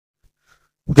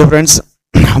Okay friends,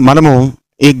 మనము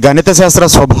ఈ గణిత శాస్త్ర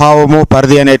స్వభావము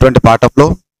పరిధి అనేటువంటి పాఠంలో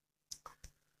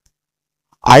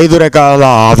 5 రకాల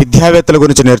విద్యావేత్తల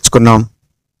గురించి నేర్చుకున్నాం.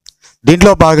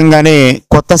 దీంట్లో భాగంగానే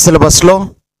కొత్త సిలబస్లో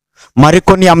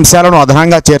మరికొన్ని అంశాలను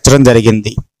అదనంగా చేర్చడం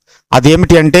జరిగింది.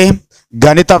 అదేమిటి అంటే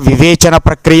గణిత వివేచన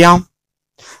ప్రక్రియ,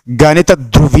 గణిత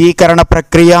ధృవీకరణ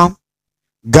ప్రక్రియ,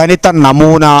 గణిత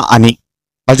నమూనా అని.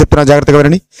 అది చెప్తున్నా జాగ్రత్తగా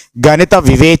వినండి. గణిత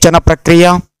వివేచన ప్రక్రియ,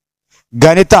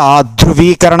 గణిత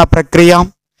ధృవీకరణ ప్రక్రియ,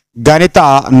 గణిత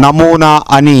నమూనా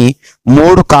అని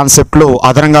 3 కాన్సెప్ట్లు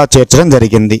అదనంగా చేర్చడం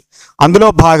జరిగింది. అందులో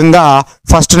భాగంగా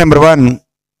ఫస్ట్ నెంబర్ 1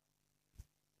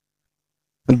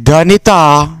 గణిత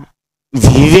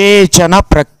వివేచన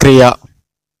ప్రక్రియ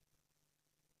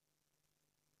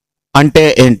అంటే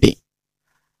ఏంటి?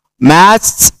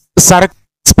 మ్యాథ్స్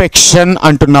సర్స్పెక్షన్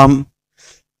అంటున్నాం.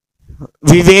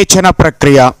 వివేచన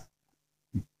ప్రక్రియ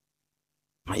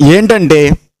ఏంటంటే,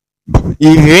 ఈ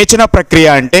వివేచన ప్రక్రియ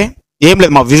అంటే ఏం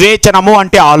లేదు, మా వివేచనము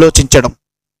అంటే ఆలోచించడం.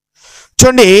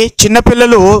 చూడండి,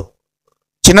 చిన్నపిల్లలు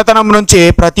చిన్నతనం నుంచి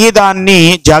ప్రతిదాన్ని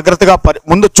జాగ్రత్తగా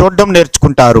ముందు చూడడం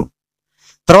నేర్చుకుంటారు,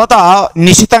 తర్వాత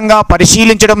నిశితంగా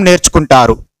పరిశీలించడం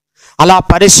నేర్చుకుంటారు. అలా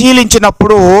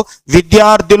పరిశీలించినప్పుడు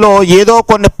విద్యార్థిలో ఏదో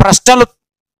కొన్ని ప్రశ్నలు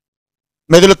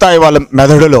మెదులుతాయి వాళ్ళ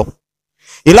మెదడులో.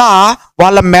 ఇలా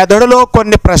వాళ్ళ మెదడులో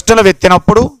కొన్ని ప్రశ్నలు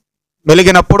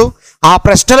వెలిగినప్పుడు ఆ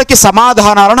ప్రశ్నలకి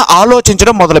సమాధానాలను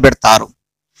ఆలోచించడం మొదలు పెడతారు.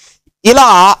 ఇలా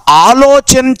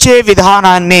ఆలోచించే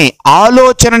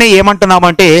ఆలోచనని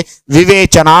ఏమంటున్నామంటే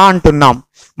వివేచన అంటున్నాం.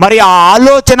 మరి ఆ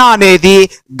ఆలోచన అనేది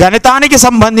గణితానికి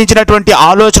సంబంధించినటువంటి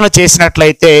ఆలోచన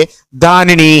చేసినట్లయితే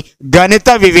దానిని గణిత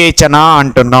వివేచన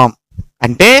అంటున్నాం.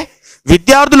 అంటే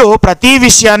విద్యార్థులు ప్రతి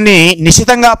విషయాన్ని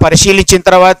నిశితంగా పరిశీలించిన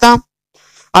తర్వాత,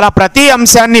 అలా ప్రతి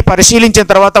అంశాన్ని పరిశీలించిన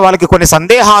తర్వాత వాళ్ళకి కొన్ని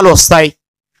సందేహాలు వస్తాయి.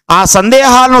 ఆ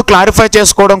సందేహాలను క్లారిఫై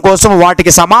చేసుకోవడం కోసం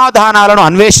వాటికి సమాధానాలను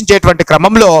అన్వేషించేటువంటి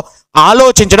క్రమంలో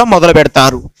ఆలోచించడం మొదలు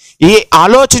పెడతారు. ఈ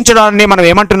ఆలోచించడాన్ని మనం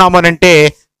ఏమంటున్నాము అంటే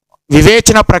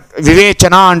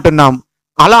వివేచన అంటున్నాం.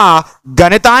 అలా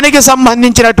గణితానికి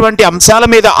సంబంధించినటువంటి అంశాల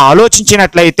మీద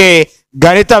ఆలోచించినట్లయితే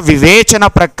గణిత వివేచన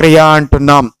ప్రక్రియ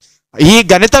అంటున్నాం. ఈ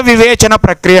గణిత వివేచన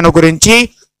ప్రక్రియను గురించి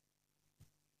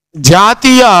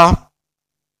జాతీయ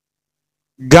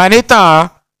గణిత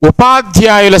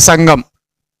ఉపాధ్యాయుల సంఘం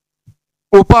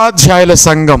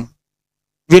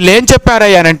వీళ్ళు ఏం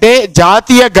చెప్పారయ్యానంటే,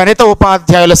 జాతీయ గణిత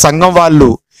ఉపాధ్యాయుల సంఘం వాళ్ళు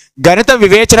గణిత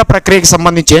వివేచన ప్రక్రియకి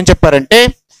సంబంధించి ఏం చెప్పారంటే,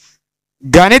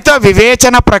 గణిత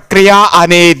వివేచన ప్రక్రియ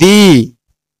అనేది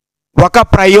ఒక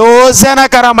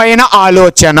ప్రయోజనకరమైన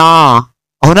ఆలోచన.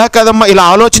 అవునా కదమ్మా? ఇలా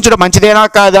ఆలోచించడం మంచిదేనా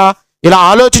కాదా? ఇలా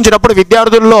ఆలోచించినప్పుడు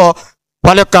విద్యార్థుల్లో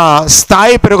వాళ్ళ యొక్క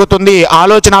స్థాయి పెరుగుతుంది,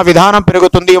 ఆలోచన విధానం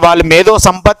పెరుగుతుంది, వాళ్ళ మేధో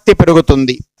సంపత్తి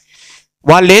పెరుగుతుంది.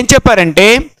 వాళ్ళు ఏం చెప్పారంటే,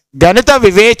 గణిత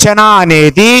వివేచన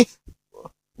అనేది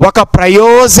ఒక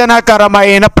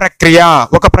ప్రయోజనకరమైన ప్రక్రియ,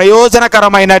 ఒక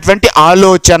ప్రయోజనకరమైనటువంటి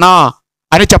ఆలోచన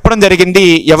అని చెప్పడం జరిగింది.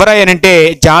 ఎవరైనంటే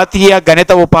జాతీయ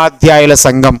గణిత ఉపాధ్యాయుల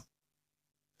సంఘం.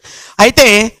 అయితే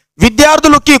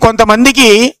విద్యార్థులకి కొంతమందికి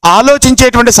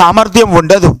ఆలోచించేటువంటి సామర్థ్యం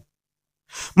ఉండదు.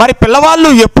 మరి పిల్లవాళ్ళు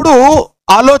ఎప్పుడు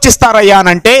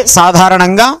ఆలోచిస్తారయ్యానంటే,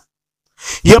 సాధారణంగా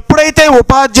ఎప్పుడైతే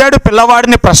ఉపాధ్యాయుడు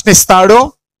పిల్లవాడిని ప్రశ్నిస్తాడో,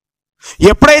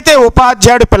 ఎప్పుడైతే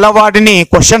ఉపాధ్యాయుడు పిల్లవాడిని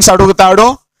క్వశ్చన్స్ అడుగుతాడో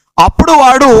అప్పుడు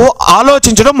వాడు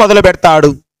ఆలోచించడం మొదలు పెడతాడు.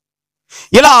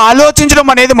 ఇలా ఆలోచించడం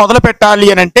అనేది మొదలు పెట్టాలి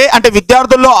అంటే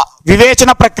విద్యార్థుల్లో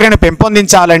వివేచన ప్రక్రియను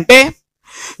పెంపొందించాలంటే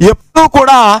ఎప్పుడూ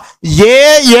కూడా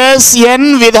ఏఎస్ఎన్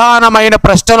విధానమైన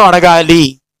ప్రశ్నలు అడగాలి.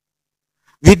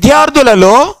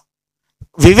 విద్యార్థులలో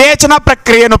వివేచన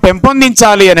ప్రక్రియను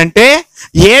పెంపొందించాలి అంటే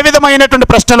ఏ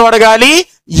విధమైనటువంటి ప్రశ్నలు అడగాలి?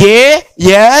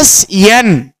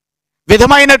 ఏఎస్ఎన్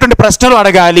విధమైనటువంటి ప్రశ్నలు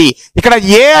అడగాలి. ఇక్కడ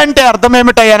ఏ అంటే అర్థం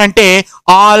ఏమిటయ్యానంటే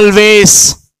ఆల్వేస్,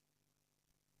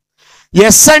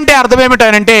 ఎస్ అంటే అర్థం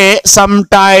ఏమిటంటే సమ్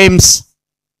టైమ్స్,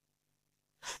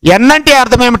 ఎన్ అంటే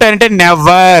అర్థం ఏమిటంటే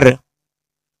నెవర్.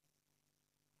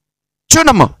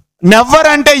 చూడమ్మ, నెవర్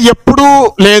అంటే ఎప్పుడు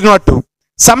లేనట్టు,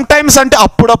 సమ్ టైమ్స్ అంటే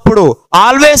అప్పుడప్పుడు,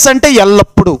 ఆల్వేస్ అంటే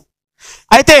ఎల్లప్పుడు.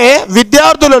 అయితే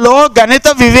విద్యార్థులలో గణిత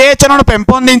వివేచనను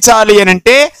పెంపొందించాలి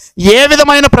అంటే ఏ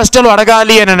విధమైన ప్రశ్నలు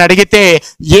అడగాలి అని అడిగితే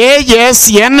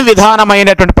ఏఎస్ఎన్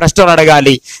విధానమైనటువంటి ప్రశ్నలు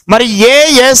అడగాలి. మరి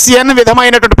ఏఎస్ఎన్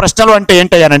విధమైనటువంటి ప్రశ్నలు అంటే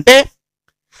ఏంటయ్యానంటే,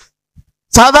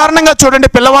 సాధారణంగా చూడండి,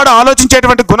 పిల్లవాడు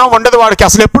ఆలోచించేటువంటి గుణం ఉండదు వాడికి.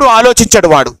 అసలు ఎప్పుడు ఆలోచించాడు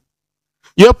వాడు,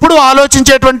 ఎప్పుడు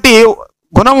ఆలోచించేటువంటి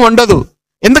గుణం ఉండదు.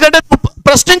 ఎందుకంటే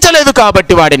ప్రశ్నించలేదు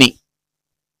కాబట్టి వాడిని.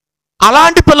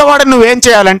 అలాంటి పిల్లవాడిని నువ్వేం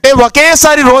చేయాలంటే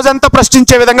ఒకేసారి రోజంతా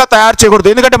ప్రశ్నించే విధంగా తయారు చేయకూడదు.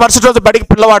 ఎందుకంటే మరుసటి రోజు బడికి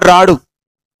పిల్లవాడు రాడు.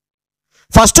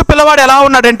 ఫస్ట్ పిల్లవాడు ఎలా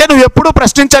ఉన్నాడంటే, నువ్వు ఎప్పుడు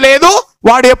ప్రశ్నించలేదు,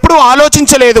 వాడు ఎప్పుడు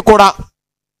ఆలోచించలేదు కూడా.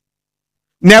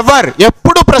 నెవర్,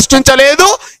 ఎప్పుడు ప్రశ్నించలేదు,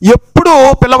 ఎప్పుడు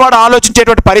పిల్లవాడు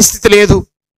ఆలోచించేటువంటి పరిస్థితి లేదు.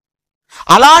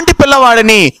 అలాంటి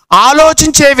పిల్లవాడిని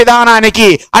ఆలోచించే విధానానికి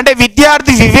అంటే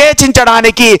విద్యార్థి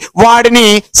వివేచించడానికి వాడిని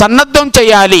సన్నద్ధం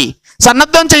చేయాలి.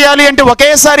 సన్నద్ధం చేయాలి అంటే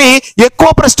ఒకేసారి ఎక్కువ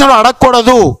ప్రశ్నలు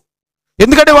అడగకూడదు.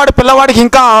 ఎందుకంటే వాడు పిల్లవాడికి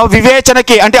ఇంకా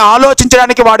వివేచనకి అంటే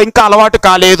ఆలోచించడానికి వాడు ఇంకా అలవాటు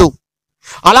కాలేదు.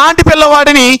 అలాంటి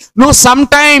పిల్లవాడిని నువ్వు సమ్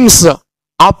టైమ్స్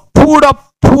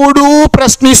అప్పుడప్పుడు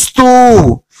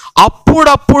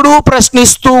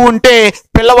ప్రశ్నిస్తూ ఉంటే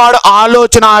పిల్లవాడు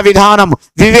ఆలోచన విధానం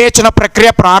వివేచన ప్రక్రియ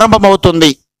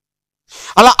ప్రారంభమవుతుంది.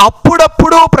 అలా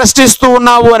అప్పుడప్పుడు ప్రశ్నిస్తూ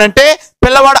ఉన్నావు అని అంటే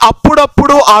పిల్లవాడు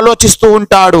అప్పుడప్పుడు ఆలోచిస్తూ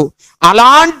ఉంటాడు.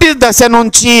 అలాంటి దశ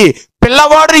నుంచి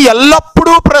పిల్లవాడు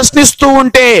ఎల్లప్పుడూ ప్రశ్నిస్తూ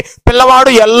ఉంటే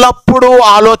పిల్లవాడు ఎల్లప్పుడూ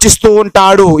ఆలోచిస్తూ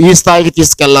ఉంటాడు. ఈ స్థాయికి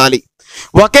తీసుకెళ్ళాలి.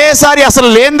 ఒకేసారి అసలు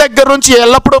లేని దగ్గర నుంచి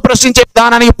ఎల్లప్పుడూ ప్రశ్నించే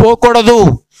విధానానికి పోకూడదు.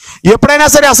 ఎప్పుడైనా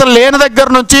సరే అసలు లేని దగ్గర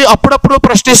నుంచి అప్పుడప్పుడు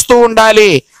ప్రశ్నిస్తూ ఉండాలి.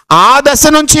 ఆ దశ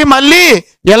నుంచి మళ్ళీ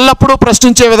ఎల్లప్పుడూ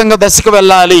ప్రశ్నించే విధంగా దశకు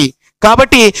వెళ్ళాలి.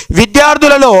 కాబట్టి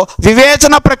విద్యార్థులలో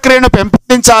వివేచన ప్రక్రియను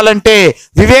పెంపొందించాలంటే,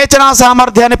 వివేచన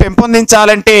సామర్థ్యాన్ని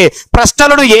పెంపొందించాలంటే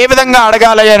ప్రశ్నలను ఏ విధంగా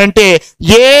అడగాలి అంటే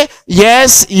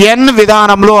ASN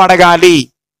విధానంలో అడగాలి.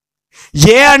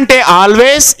 ఏ అంటే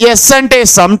ఆల్వేస్, ఎస్ అంటే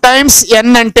సమ్ టైమ్స్,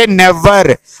 ఎన్ అంటే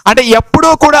నెవర్. అంటే ఎప్పుడూ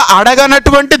కూడా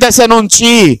అడగనటువంటి దశ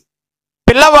నుంచి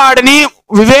పిల్లవాడిని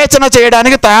వివేచన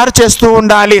చేయడానికి తయారు చేస్తూ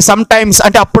ఉండాలి. సమ్ టైమ్స్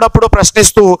అంటే అప్పుడప్పుడు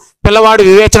ప్రశ్నిస్తూ పిల్లవాడు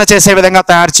వివేచన చేసే విధంగా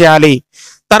తయారు చేయాలి.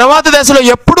 తర్వాత దశలో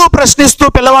ఎప్పుడూ ప్రశ్నిస్తూ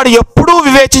పిల్లవాడు ఎప్పుడూ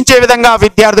వివేచించే విధంగా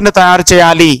విద్యార్థిని తయారు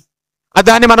చేయాలి.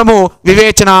 దాన్ని మనము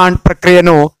వివేచన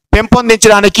ప్రక్రియను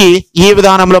పెంపొందించడానికి ఈ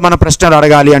విధానంలో మనం ప్రశ్నలు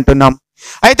అడగాలి అంటున్నాం.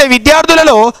 అయితే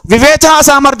విద్యార్థులలో వివేచన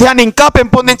సామర్థ్యాన్ని ఇంకా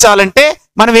పెంపొందించాలంటే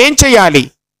మనం ఏం చేయాలి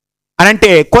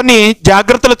అనంటే కొన్ని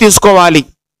జాగ్రత్తలు తీసుకోవాలి.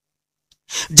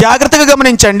 జాగ్రత్తగా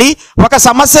గమనించండి. ఒక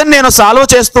సమస్యను నేను సాల్వ్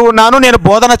చేస్తూ ఉన్నాను, నేను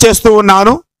బోధన చేస్తూ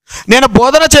ఉన్నాను. నేను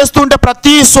బోధన చేస్తూ ఉంటే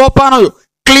ప్రతి సోపానం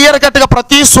క్లియర్ కట్గా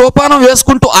ప్రతి సోపానం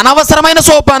వేసుకుంటూ అనవసరమైన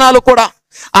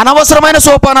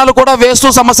సోపానాలు కూడా వేస్తూ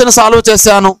సమస్యను సాల్వ్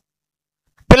చేశాను.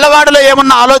 పిల్లవాడిలో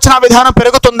ఏమన్నా ఆలోచన విధానం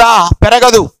పెరుగుతుందా?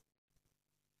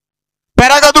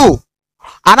 పెరగదు.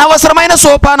 అనవసరమైన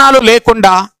సోపానాలు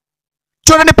లేకుండా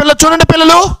చూడండి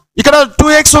పిల్లలు, ఇక్కడ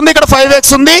 2x ఉంది, ఇక్కడ 5x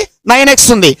ఉంది, 9x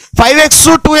ఉంది. 5x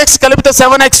 2x కలిపితే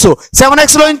 7x. 7x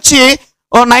లోంచి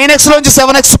 9x లోంచి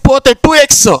 7x పోతే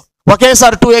 2x.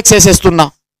 ఒకేసారి 2x వేసేస్తున్నా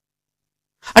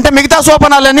అంటే మిగతా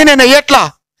సోపానాలన్నీ నేను వేయట్లా.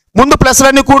 ముందు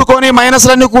ప్లస్లన్నీ కూడుకొని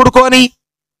మైనస్లన్నీ కూడుకొని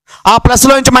ఆ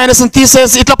ప్లస్లోంచి మైనస్ని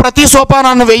తీసేసి ఇట్లా ప్రతి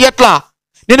సోపానాన్ని వెయ్యట్లా.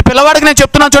 నేను పిల్లవాడికి నేను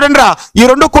చెప్తున్నాను, చూడండి రా, ఈ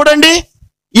రెండు కూడండి,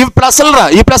 ఈ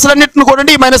ప్లస్లన్నింటిని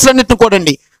కూడండి, ఈ మైనస్లన్నింటిని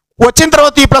కూడండి. వచ్చిన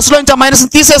తర్వాత ఈ ప్లస్లోంచి ఆ మైనస్ని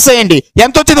తీసేసేయండి.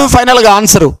 ఎంత వచ్చింది ఫైనల్గా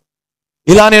ఆన్సరు.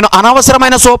 ఇలా నేను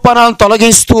అనవసరమైన సోపానాలను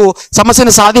తొలగిస్తూ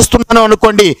సమస్యను సాధిస్తున్నాను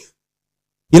అనుకోండి.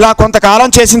 ఇలా కొంతకాలం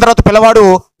చేసిన తర్వాత పిల్లవాడు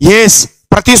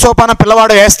ప్రతి సోపానం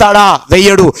పిల్లవాడు వేస్తాడా?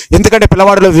 వెయ్యడు. ఎందుకంటే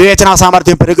పిల్లవాడిలో వివేచనా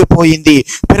సామర్థ్యం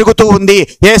పెరుగుతూ ఉంది.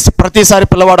 ప్రతిసారి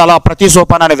పిల్లవాడు అలా ప్రతి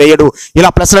సోపానాన్ని వేయడు. ఇలా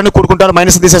ప్లస్లన్నీ కూడుకుంటారు,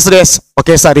 మైనస్ తీసేస్తారు.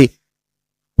 ఒకేసారి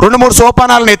 2-3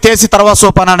 సోపానాలను ఎత్తేసి తర్వాత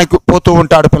సోపానానికి పోతూ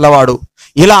ఉంటాడు పిల్లవాడు.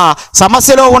 ఇలా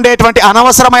సమస్యలో ఉండేటువంటి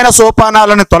అనవసరమైన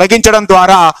సోపానాలను తొలగించడం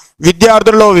ద్వారా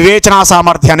విద్యార్థుల్లో వివేచనా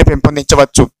సామర్థ్యాన్ని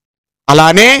పెంపొందించవచ్చు.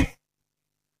 అలానే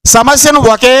సమస్యను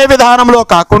ఒకే విధానంలో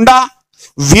కాకుండా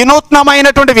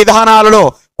వినూత్నమైనటువంటి విధానాలలో,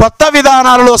 కొత్త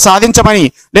విధానాలలో సాధించమని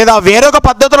లేదా వేరొక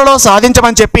పద్ధతులలో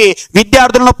సాధించమని చెప్పి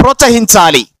విద్యార్థులను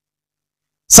ప్రోత్సహించాలి.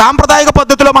 సాంప్రదాయిక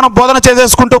పద్ధతిలో మనం బోధన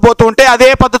చేసుకుంటూ పోతూ ఉంటే, అదే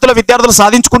పద్ధతిలో విద్యార్థులు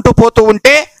సాధించుకుంటూ పోతూ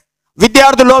ఉంటే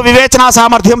విద్యార్థుల్లో వివేచనా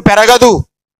సామర్థ్యం పెరగదు.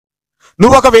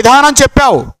 నువ్వు ఒక విధానం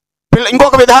చెప్పావు,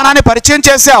 ఇంకొక విధానాన్ని పరిచయం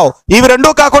చేశావు, ఇవి రెండూ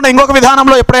కాకుండా ఇంకొక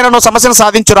విధానంలో ఎప్పుడైనా నువ్వు సమస్యను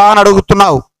సాధించురా అని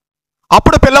అడుగుతున్నావు.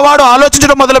 అప్పుడు పిల్లవాడు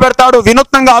ఆలోచించడం మొదలు పెడతాడు,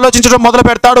 వినూత్నంగా ఆలోచించడం మొదలు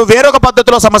పెడతాడు, వేరొక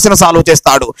పద్ధతిలో సమస్యను సాల్వ్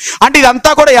చేస్తాడు. అంటే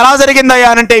ఇదంతా కూడా ఎలా జరిగిందయ్యా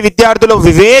అంటే విద్యార్థులు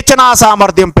వివేచనా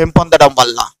సామర్థ్యం పెంపొందడం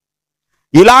వల్ల.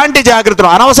 ఇలాంటి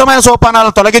జాగ్రత్తలు అనవసరమైన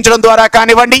సోపానాలను తొలగించడం ద్వారా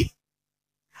కానివ్వండి,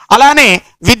 అలానే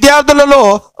విద్యార్థులలో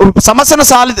సమస్యను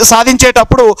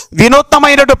సాధించేటప్పుడు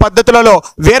వినూత్నమైన పద్ధతులలో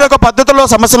వేరొక పద్ధతుల్లో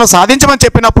సమస్యను సాధించమని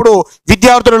చెప్పినప్పుడు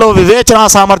విద్యార్థులలో వివేచనా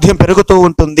సామర్థ్యం పెరుగుతూ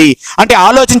ఉంటుంది. అంటే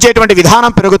ఆలోచించేటువంటి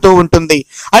విధానం పెరుగుతూ ఉంటుంది.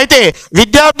 అయితే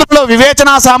విద్యార్థుల్లో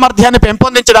వివేచనా సామర్థ్యాన్ని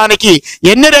పెంపొందించడానికి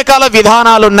ఎన్ని రకాల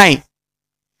విధానాలు ఉన్నాయి?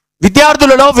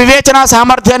 విద్యార్థులలో వివేచనా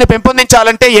సామర్థ్యాన్ని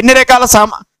పెంపొందించాలంటే ఎన్ని రకాల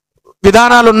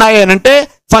విధానాలు ఉన్నాయి అని అంటే,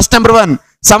 ఫస్ట్ నెంబర్ 1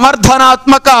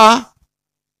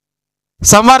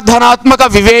 సంవర్ధనాత్మక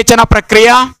వివేచన ప్రక్రియ.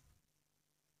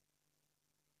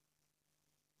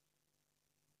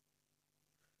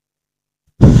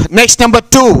 నెక్స్ట్ నెంబర్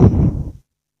 2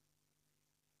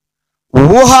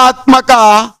 ఊహాత్మక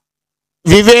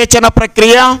వివేచన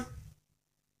ప్రక్రియ.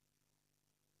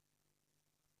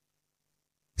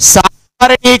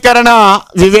 సాధారణీకరణ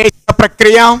వివేచన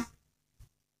ప్రక్రియ,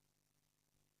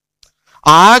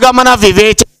 ఆగమన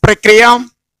వివేచన ప్రక్రియ,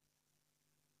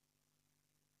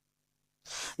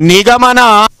 నిగమన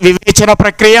వివేచన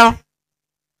ప్రక్రియ,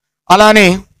 అలానే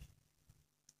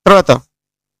తర్వాత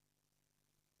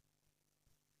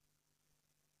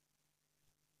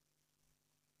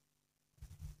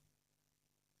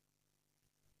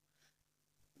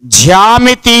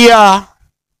జ్యామితీయ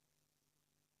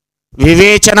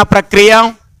వివేచన ప్రక్రియ,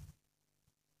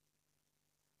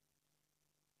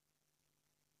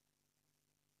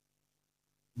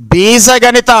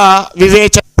 బీజగణిత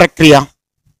వివేచన ప్రక్రియ.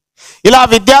 ఇలా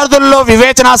విద్యార్థుల్లో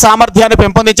వివేచన సామర్థ్యాన్ని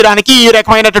పెంపొందించడానికి ఈ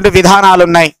రకమైనటువంటి విధానాలు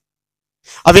ఉన్నాయి.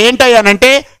 అవి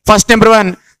ఏంటంటే ఫస్ట్ నెంబర్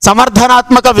 1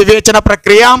 సమర్థనాత్మక వివేచన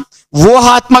ప్రక్రియ,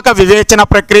 ఊహాత్మక వివేచన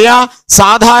ప్రక్రియ,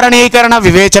 సాధారణీకరణ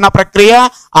వివేచన ప్రక్రియ,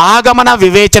 ఆగమన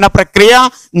వివేచన ప్రక్రియ,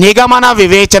 నిగమన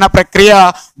వివేచన ప్రక్రియ,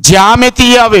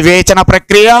 జ్యామితీయ వివేచన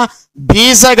ప్రక్రియ,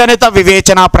 బీజగణిత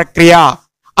వివేచన ప్రక్రియ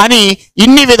అని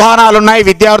ఇన్ని విధానాలు ఉన్నాయి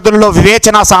విద్యార్థులలో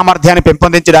వివేచన సామర్థ్యాన్ని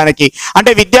పెంపొందించడానికి.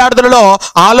 అంటే విద్యార్థులలో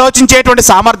ఆలోచించేటువంటి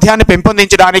సామర్థ్యాన్ని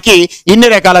పెంపొందించడానికి ఇన్ని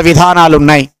రకాల విధానాలు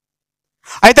ఉన్నాయి.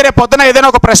 అయితే రేపు పొద్దున ఏదైనా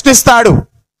ఒక ప్రశ్న ఇస్తాడు,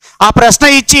 ఆ ప్రశ్న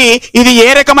ఇచ్చి ఇది ఏ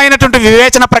రకమైనటువంటి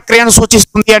వివేచన ప్రక్రియను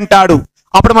సూచిస్తుంది అంటాడు.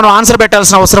 అప్పుడు మనం ఆన్సర్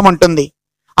పెట్టాల్సిన అవసరం ఉంటుంది.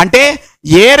 అంటే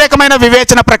ఏ రకమైన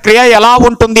వివేచన ప్రక్రియ ఎలా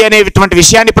ఉంటుంది అనేటువంటి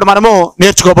విషయాన్ని ఇప్పుడు మనము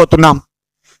నేర్చుకోబోతున్నాం.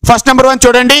 ఫస్ట్ నెంబర్ 1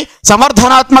 చూడండి,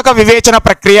 సమర్థనాత్మక వివేచన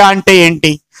ప్రక్రియ అంటే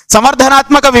ఏంటి?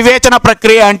 సమర్థనాత్మక వివేచన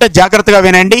ప్రక్రియ అంటే జాగ్రత్తగా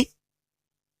వినండి.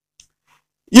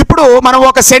 ఇప్పుడు మనం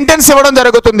ఒక సెంటెన్స్ ఇవ్వడం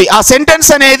జరుగుతుంది. ఆ సెంటెన్స్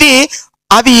అనేది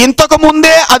అది ఇంతకు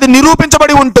ముందే అది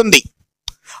నిరూపించబడి ఉంటుంది,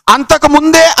 అంతకు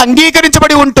ముందే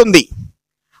అంగీకరించబడి ఉంటుంది.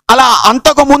 అలా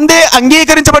అంతకు ముందే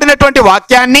అంగీకరించబడినటువంటి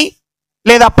వాక్యాన్ని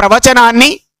లేదా ప్రవచనాన్ని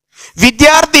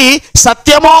విద్యార్థి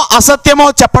సత్యమో అసత్యమో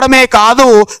చెప్పడమే కాదు,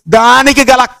 దానికి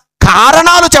గల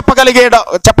కారణాలు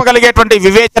చెప్పగలిగేటువంటి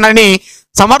వివేచనని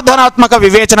సమర్థనాత్మక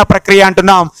వివేచన ప్రక్రియ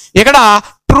అంటున్నాం. ఇక్కడ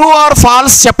ట్రూ ఆర్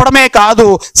ఫాల్స్ చెప్పడమే కాదు,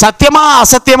 సత్యమా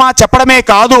అసత్యమా చెప్పడమే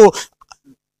కాదు,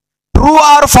 ట్రూ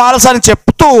ఆర్ ఫాల్స్ అని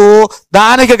చెప్తూ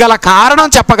దానికి గల కారణం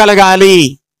చెప్పగలగాలి.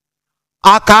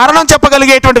 ఆ కారణం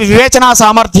చెప్పగలిగేటువంటి వివేచన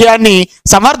సామర్థ్యాన్ని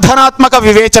సమర్థనాత్మక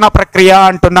వివేచన ప్రక్రియ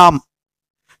అంటున్నాం.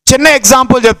 చిన్న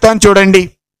ఎగ్జాంపుల్ చెప్తాను చూడండి.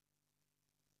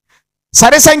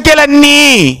 సరి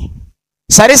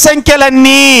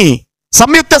సంఖ్యలన్నీ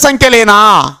సంయుక్త సంఖ్యలేనా?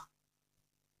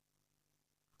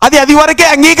 అది వరకే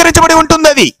అంగీకరించబడి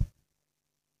ఉంటుంది.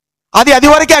 అది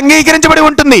వరకే అంగీకరించబడి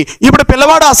ఉంటుంది. ఇప్పుడు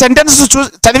పిల్లవాడు ఆ సెంటెన్స్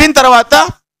చదివిన తర్వాత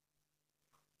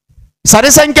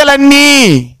సరి సంఖ్యలన్నీ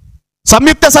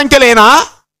సంయుక్త సంఖ్యలేనా,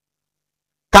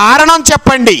 కారణం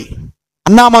చెప్పండి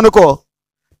అన్నామనుకో,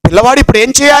 పిల్లవాడు ఇప్పుడు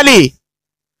ఏం చేయాలి?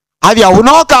 అది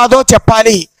అవునో కాదో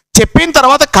చెప్పాలి. చెప్పిన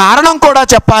తర్వాత కారణం కూడా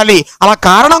చెప్పాలి. అలా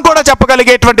కారణం కూడా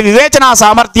చెప్పగలిగేటువంటి వివేచన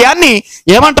సామర్థ్యాన్ని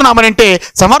ఏమంటున్నామనంటే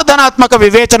సమర్థనాత్మక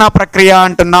వివేచన ప్రక్రియ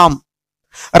అంటున్నాం.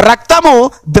 రక్తము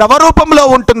ద్రవ రూపంలో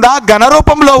ఉంటుందా, ఘన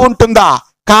రూపంలో ఉంటుందా?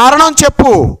 కారణం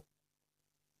చెప్పు.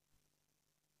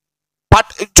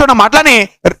 చూడమ్మా, అట్లని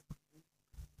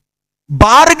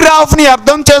బార్ గ్రాఫ్ ని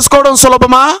అర్థం చేసుకోవడం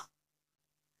సులభమా,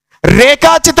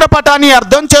 రేఖాచిత్రపటాన్ని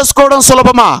అర్థం చేసుకోవడం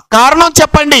సులభమా? కారణం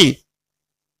చెప్పండి.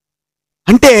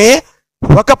 అంటే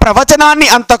ఒక ప్రవచనాన్ని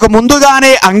అంతకు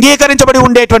ముందుగానే అంగీకరించబడి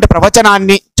ఉండేటువంటి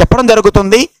ప్రవచనాన్ని చెప్పడం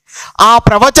జరుగుతుంది. ఆ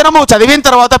ప్రవచనము చదివిన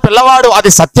తర్వాత పిల్లవాడు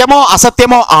అది సత్యమో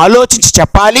అసత్యమో ఆలోచించి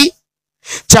చెప్పాలి.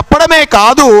 చెప్పడమే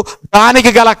కాదు,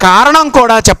 దానికి గల కారణం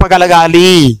కూడా చెప్పగలగాలి.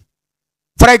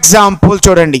 ఫర్ ఎగ్జాంపుల్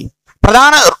చూడండి,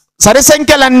 ప్రధాన సరి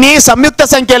సంఖ్యలన్నీ సంయుక్త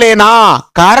సంఖ్యలేనా,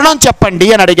 కారణం చెప్పండి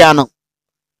అని అడిగాను.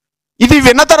 ఇది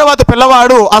విన్న తర్వాత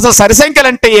పిల్లవాడు అసలు సరి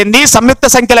సంఖ్యలంటే ఏంటి, సంయుక్త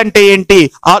సంఖ్యలంటే ఏంటి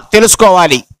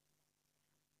తెలుసుకోవాలి.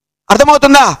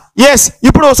 అర్థమవుతుందా? ఎస్.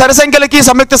 ఇప్పుడు సరి సంఖ్యలకి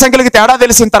సంయుక్త సంఖ్యలకి తేడా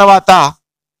తెలిసిన తర్వాత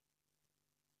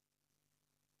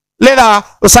లేదా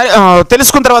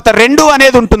తెలుసుకున్న తర్వాత 2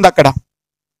 అనేది ఉంటుంది అక్కడ.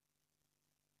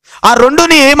 ఆ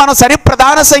 2ని మనం సరి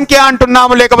ప్రధాన సంఖ్య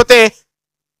అంటున్నాము, లేకపోతే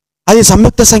అది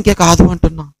సంయుక్త సంఖ్య కాదు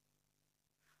అంటున్నాం.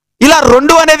 ఇలా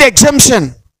 2 అనేది ఎగ్జంప్షన్.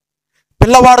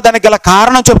 పిల్లవాడు దానికి గల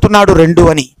కారణం చెప్తున్నాడు 2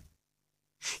 అని.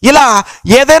 ఇలా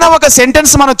ఏదైనా ఒక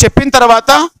సెంటెన్స్ మనం చెప్పిన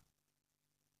తర్వాత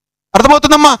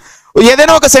అర్థమవుతుందమ్మా,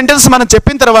 ఏదైనా ఒక సెంటెన్స్ మనం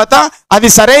చెప్పిన తర్వాత అది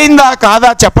సరైందా కాదా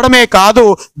చెప్పడమే కాదు,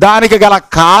 దానికి గల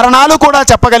కారణాలు కూడా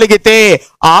చెప్పగలిగితే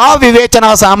ఆ వివేచన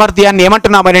సామర్థ్యాన్ని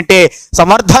ఏమంటున్నామనంటే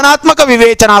సమర్థనాత్మక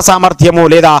వివేచన సామర్థ్యము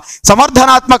లేదా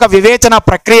సమర్థనాత్మక వివేచన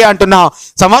ప్రక్రియ అంటున్నాం.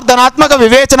 సమర్థనాత్మక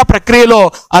వివేచన ప్రక్రియలో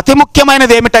అతి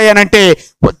ముఖ్యమైనది ఏమిటంటే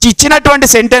ఇచ్చినటువంటి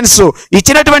సెంటెన్స్,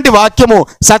 ఇచ్చినటువంటి వాక్యము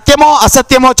సత్యమో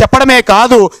అసత్యమో చెప్పడమే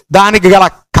కాదు, దానికి గల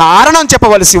కారణం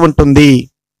చెప్పవలసి ఉంటుంది.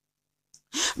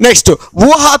 నెక్స్ట్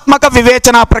ఊహాత్మక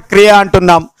వివేచన ప్రక్రియ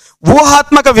అంటున్నాం.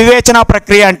 ఊహాత్మక వివేచన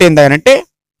ప్రక్రియ అంటే ఏంటంటే,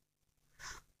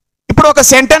 ఇప్పుడు ఒక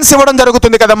సెంటెన్స్ ఇవ్వడం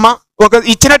జరుగుతుంది కదమ్మా. ఒక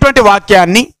ఇచ్చినటువంటి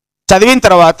వాక్యాన్ని చదివిన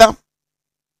తర్వాత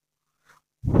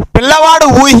పిల్లవాడు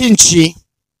ఊహించి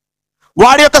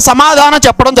వాడి యొక్క సమాధానం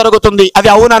చెప్పడం జరుగుతుంది. అది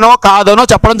అవుననో కాదనో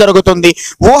చెప్పడం జరుగుతుంది.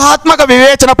 ఊహాత్మక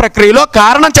వివేచన ప్రక్రియలో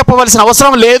కారణం చెప్పవలసిన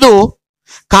అవసరం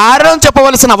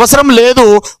లేదు.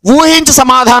 ఊహించి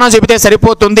సమాధానం చెబితే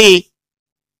సరిపోతుంది.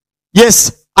 ఎస్,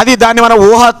 అది దాన్ని మనం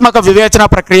ఊహాత్మక వివేచన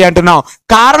ప్రక్రియ అంటున్నాం.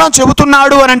 కారణం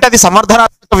చెబుతున్నాడు అని అంటే అది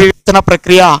సమర్థనాత్మక వివేచన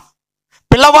ప్రక్రియ.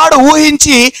 పిల్లవాడు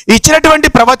ఊహించి ఇచ్చినటువంటి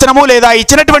ప్రవచనము లేదా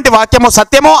ఇచ్చినటువంటి వాక్యము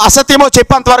సత్యమో అసత్యమో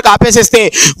చెప్పేంతవరకు ఆపేసేస్తే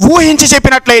ఊహించి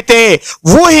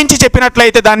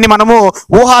చెప్పినట్లయితే దాన్ని మనము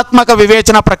ఊహాత్మక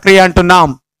వివేచన ప్రక్రియ అంటున్నాం.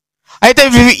 అయితే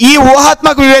ఈ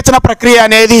ఊహాత్మక వివేచన ప్రక్రియ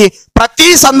అనేది ప్రతి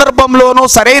సందర్భంలోనూ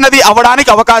సరైనది అవ్వడానికి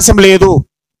అవకాశం లేదు.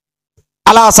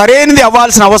 అలా సరైనది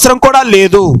అవ్వాల్సిన అవసరం కూడా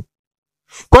లేదు.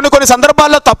 కొన్ని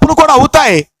సందర్భాల్లో తప్పులు కూడా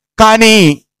అవుతాయి. కానీ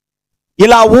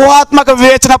ఇలా ఊహాత్మక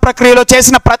వివేచన ప్రక్రియలో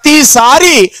చేసిన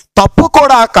ప్రతిసారి తప్పు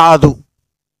కూడా కాదు.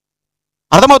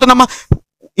 అర్థమవుతుందమ్మా?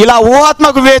 ఇలా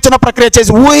ఊహాత్మక వివేచన ప్రక్రియ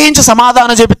చేసి ఊహించి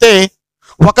సమాధానం చెబితే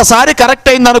ఒకసారి కరెక్ట్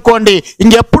అయింది అనుకోండి,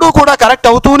 ఇంకెప్పుడూ కూడా కరెక్ట్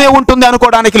అవుతూనే ఉంటుంది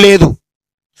అనుకోవడానికి లేదు.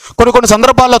 కొన్ని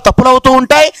సందర్భాల్లో తప్పులు అవుతూ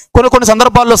ఉంటాయి, కొన్ని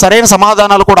సందర్భాల్లో సరైన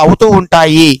సమాధానాలు కూడా అవుతూ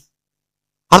ఉంటాయి.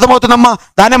 అర్థమవుతుందమ్మా?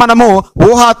 దాన్ని మనము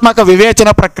ఊహాత్మక వివేచన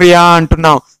ప్రక్రియ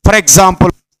అంటున్నాం. ఫర్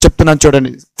ఎగ్జాంపుల్ చెప్తున్నాను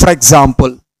చూడండి. ఫర్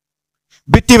ఎగ్జాంపుల్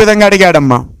బిట్టి విధంగా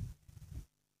అడిగాడమ్మా.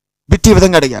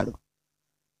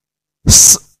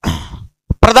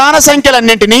 ప్రధాన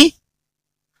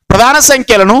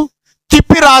సంఖ్యలను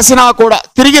తిప్పి రాసినా కూడా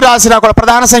తిరిగి రాసినా కూడా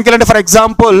ప్రధాన సంఖ్యలు అంటే ఫర్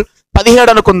ఎగ్జాంపుల్ 17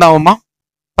 అనుకుందామమ్మా.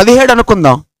 17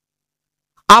 అనుకుందాం.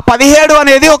 ఆ 17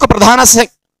 అనేది ఒక ప్రధాన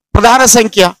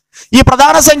సంఖ్య. ఈ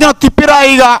ప్రధాన సంఖ్యను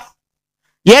తిప్పిరాయిగా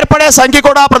ఏర్పడే సంఖ్య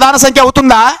కూడా ప్రధాన సంఖ్య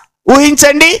అవుతుందా?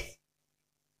 ఊహించండి.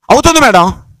 అవుతుంది మేడం,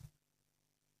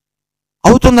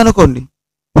 అవుతుంది అనుకోండి.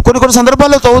 కొన్ని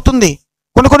సందర్భాల్లో అవుతుంది,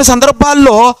 కొన్ని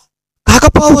సందర్భాల్లో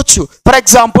కాకపోవచ్చు. For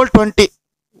example 20,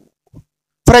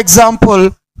 for example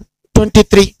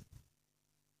 23,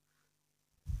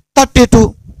 32.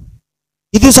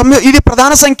 ఇది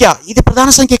ప్రధాన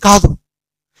సంఖ్య కాదు.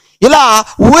 ఇలా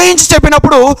ఊహించి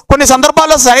చెప్పినప్పుడు కొన్ని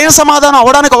సందర్భాల్లో సరైన సమాధానం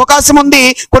అవడానికి అవకాశం ఉంది,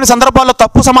 కొన్ని సందర్భాల్లో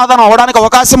తప్పు సమాధానం అవడానికి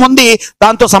అవకాశం ఉంది.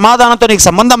 దాంతో సమాధానంతో నీకు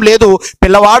సంబంధం లేదు.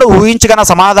 పిల్లవాడు ఊహించగల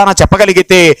సమాధానం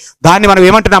చెప్పగలిగితే దాన్ని మనం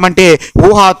ఏమంటున్నామంటే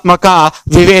ఊహాత్మక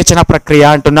వివేచన ప్రక్రియ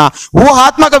అంటున్నా.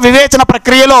 ఊహాత్మక వివేచన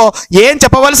ప్రక్రియలో ఏం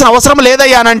చెప్పవలసిన అవసరం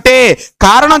లేదయ్యానంటే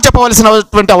కారణం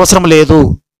చెప్పవలసినటువంటి అవసరం లేదు.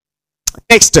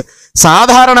 నెక్స్ట్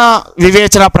సాధారణ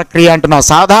వివేచన ప్రక్రియ అంటున్నా,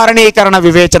 సాధారణీకరణ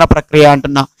వివేచన ప్రక్రియ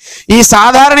అంటున్నా. ఈ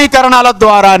సాధారణీకరణాల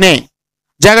ద్వారానే,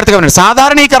 జాగ్రత్తగా వినండి,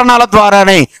 సాధారణీకరణాల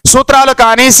ద్వారానే సూత్రాలు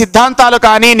కానీ సిద్ధాంతాలు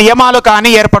కానీ నియమాలు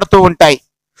కానీ ఏర్పడుతూ ఉంటాయి.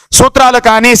 సూత్రాలు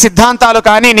కానీ సిద్ధాంతాలు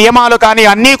కానీ నియమాలు కానీ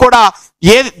అన్నీ కూడా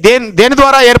దేని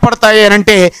ద్వారా ఏర్పడతాయి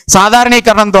అంటే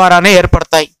సాధారణీకరణం ద్వారానే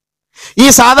ఏర్పడతాయి. ఈ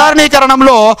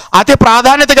సాధారణీకరణంలో అతి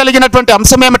ప్రాధాన్యత కలిగినటువంటి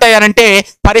అంశం ఏమిటంటే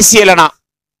పరిశీలన.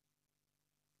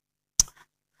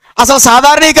 అసలు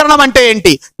సాధారణీకరణం అంటే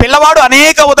ఏంటి? పిల్లవాడు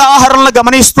అనేక ఉదాహరణలు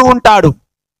గమనిస్తూ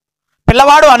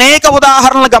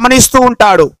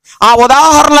ఉంటాడు. ఆ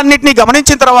ఉదాహరణలన్నింటినీ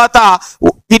గమనించిన తర్వాత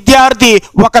విద్యార్థి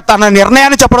తన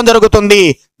నిర్ణయాన్ని చెప్పడం జరుగుతుంది.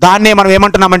 దాన్నే మనం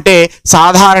ఏమంటున్నామంటే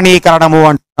సాధారణీకరణము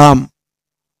అంటున్నాం.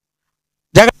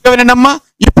 జాగ్రత్తగా వినండమ్మా.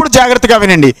 ఇప్పుడు జాగ్రత్తగా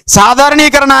వినండి.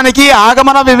 సాధారణీకరణానికి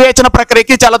ఆగమన వివేచన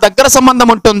ప్రక్రియకి చాలా దగ్గర సంబంధం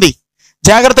ఉంటుంది.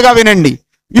 జాగ్రత్తగా వినండి.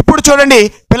 ఇప్పుడు చూడండి,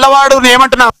 పిల్లవాడు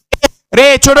ఏమంటున్నా, రే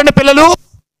చూడండి పిల్లలు,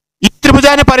 ఈ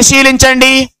త్రిభుజాన్ని పరిశీలించండి,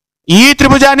 ఈ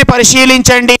త్రిభుజాన్ని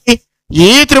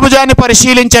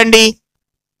పరిశీలించండి.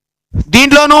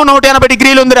 దీంట్లోనూ 180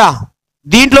 డిగ్రీలు ఉందిరా,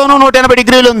 దీంట్లోనూ 180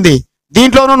 డిగ్రీలు ఉంది,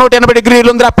 దీంట్లోనూ 180 డిగ్రీలు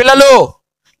ఉందిరా. పిల్లలు,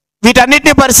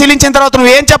 వీటన్నిటిని పరిశీలించిన తర్వాత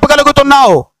నువ్వేం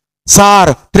చెప్పగలుగుతున్నావు?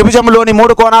 సార్, త్రిభుజంలోని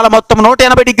 3 కోణాల మొత్తం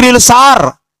 180 డిగ్రీలు సార్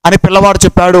అని పిల్లవాడు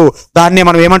చెప్పాడు. దాన్ని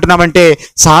మనం ఏమంటున్నామంటే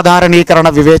సాధారణీకరణ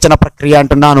వివేచన ప్రక్రియ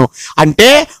అంటున్నాను. అంటే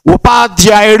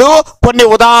ఉపాధ్యాయుడు కొన్ని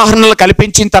ఉదాహరణలు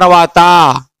కల్పించిన తర్వాత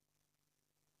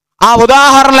ఆ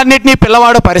ఉదాహరణలన్నింటినీ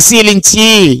పిల్లవాడు పరిశీలించి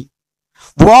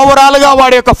ఓవరాల్ గా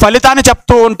వాడి యొక్క ఫలితాన్ని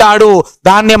చెప్తూ ఉంటాడు.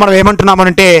 దాన్ని మనం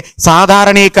ఏమంటున్నామంటే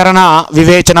సాధారణీకరణ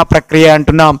వివేచన ప్రక్రియ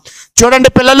అంటున్నాం.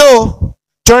 చూడండి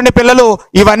పిల్లలు,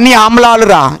 ఇవన్నీ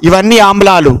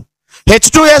ఆమ్లాలు.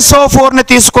 H2SO4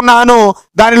 తీసుకున్నాను,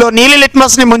 దానిలో నీలి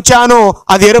లిట్మస్ ని ముంచాను,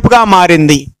 అది ఎరుపుగా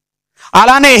మారింది.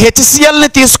 అలానే HCl ని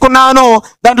తీసుకున్నాను,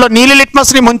 దాంట్లో నీలి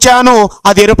లిట్మస్ ని ముంచాను,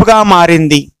 అది ఎరుపుగా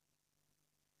మారింది.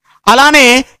 అలానే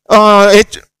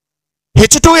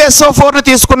H2SO4 ని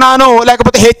తీసుకున్నాను,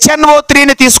 లేకపోతే HNO3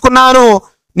 ని తీసుకున్నాను,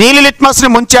 నీలి లిట్మస్ ని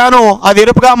ముంచాను, అది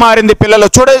ఎరుపుగా మారింది. పిల్లలు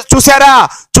చూసారా,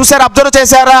 అబ్జర్వ్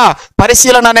చేశారా?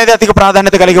 పరిశీలన అనేది అధిక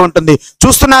ప్రాధాన్యత కలిగి ఉంటుంది.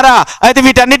 చూస్తున్నారా? అయితే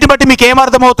వీటన్నిటిని బట్టి మీకు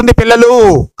ఏమర్థమవుతుంది పిల్లలు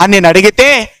అని నేను అడిగితే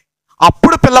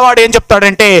అప్పుడు పిల్లవాడు ఏం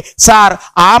చెప్తాడంటే, సార్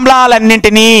ఆమ్లాలన్నీ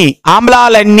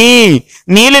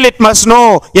నీలి లిట్మస్ ను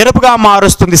ఎరుపుగా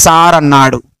మారుస్తుంది సార్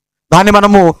అన్నాడు. దాన్ని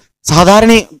మనము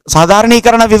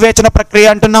సాధారణీకరణ వివేచన ప్రక్రియ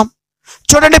అంటున్నాం.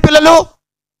 చూడండి పిల్లలు,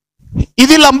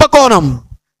 ఇది లంబకోణం,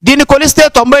 దీన్ని కొలిస్తే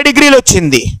 90 డిగ్రీలు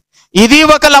వచ్చింది. ఇది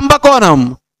ఒక లంబకోణం,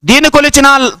 దీన్ని కొలిచిన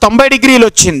 90 డిగ్రీలు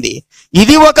వచ్చింది.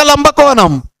 ఇది ఒక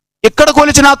లంబకోణం, ఇక్కడ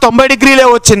కొలిచిన 90 డిగ్రీలే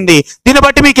వచ్చింది. దీన్ని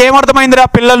బట్టి మీకు ఏమర్థమైందిరా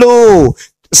పిల్లలు?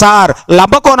 సార్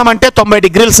లంబకోణం అంటే 90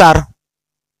 డిగ్రీలు సార్,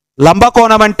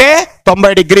 లంబకోణం అంటే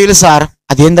 90 డిగ్రీలు సార్.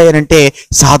 అదేందయ్యనంటే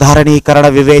సాధారణీకరణ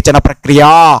వివేచన ప్రక్రియ.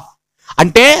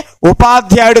 అంటే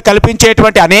ఉపాధ్యాయుడు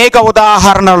కల్పించేటువంటి అనేక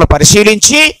ఉదాహరణలను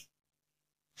పరిశీలించి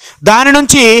దాని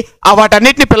నుంచి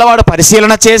వాటన్నిటిని పిల్లవాడు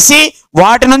పరిశీలన చేసి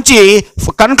వాటి నుంచి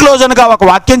కన్క్లూజన్గా ఒక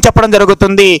వాక్యం చెప్పడం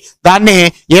జరుగుతుంది. దాన్ని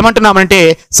ఏమంటున్నామంటే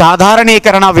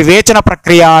సాధారణీకరణ వివేచన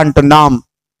ప్రక్రియ అంటున్నాం.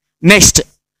 నెక్స్ట్,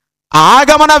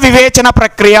 ఆగమన వివేచన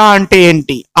ప్రక్రియ అంటే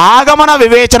ఏంటి? ఆగమన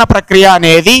వివేచన ప్రక్రియ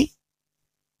అనేది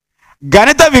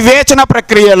గణిత వివేచన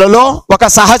ప్రక్రియలలో ఒక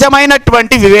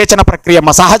సహజమైనటువంటి వివేచన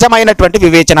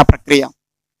ప్రక్రియ.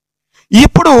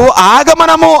 ఇప్పుడు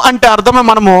ఆగమనము అంటే అర్థమే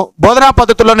మనము బోధనా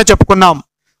పద్ధతుల్లోనే చెప్పుకున్నాం.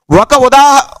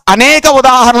 అనేక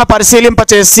ఉదాహరణలు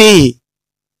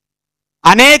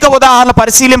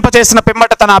పరిశీలింపచేసిన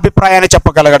పిమ్మట తన అభిప్రాయాన్ని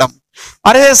చెప్పగలగడం.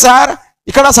 అరే సార్,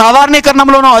 ఇక్కడ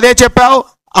సాధారణీకరణంలోనూ అదే చెప్పావు,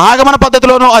 ఆగమన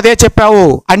పద్ధతిలోనూ అదే చెప్పావు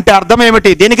అంటే అర్థం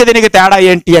ఏమిటి? దీనికి తేడా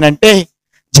ఏంటి అని అంటే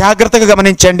జాగ్రత్తగా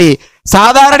గమనించండి.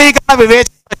 సాధారణీకరణ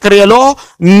వివేచన ప్రక్రియలో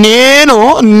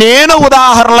నేను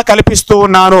ఉదాహరణలు కల్పిస్తూ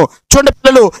ఉన్నాను. చూడండి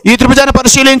పిల్లలు, ఈ త్రిభుజాన్ని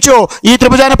పరిశీలించు, ఈ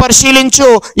త్రిభుజాన్ని పరిశీలించు,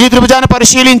 ఈ త్రిభుజాన్ని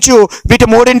పరిశీలించు, వీటి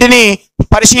మూడింటిని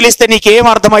పరిశీలిస్తే నీకేం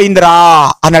అర్థమైందిరా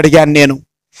అని అడిగాను నేను.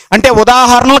 అంటే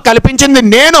ఉదాహరణలు కల్పించింది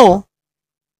నేను,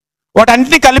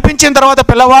 వాటన్నిటిని కల్పించిన తర్వాత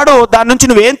పిల్లవాడు దాని నుంచి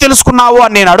నువ్వేం తెలుసుకున్నావు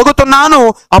అని నేను అడుగుతున్నాను.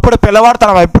 అప్పుడు పిల్లవాడు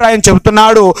తన అభిప్రాయం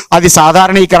చెబుతున్నాడు. అది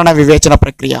సాధారణీకరణ వివేచన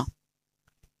ప్రక్రియ.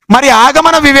 మరి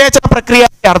ఆగమన వివేచన ప్రక్రియ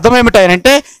అర్థం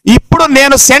ఏమిటంటే ఇప్పుడు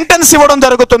నేను సెంటెన్స్ ఇవ్వడం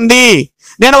జరుగుతుంది,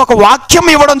 నేను ఒక వాక్యం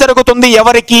ఇవ్వడం జరుగుతుంది.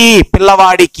 ఎవరికి?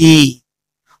 పిల్లవాడికి.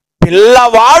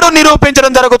 పిల్లవాడు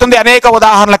నిరూపించడం జరుగుతుంది అనేక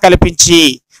ఉదాహరణలు కల్పించి.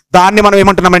 దాన్ని మనం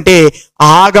ఏమంటున్నామంటే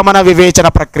ఆగమన వివేచన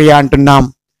ప్రక్రియ అంటున్నాం.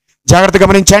 జాగ్రత్త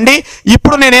గమనించండి.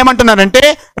 ఇప్పుడు నేనేమంటున్నానంటే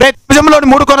త్రిభుజంలోని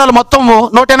 3 కోణాలు మొత్తం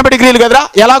 180 డిగ్రీలు కదరా,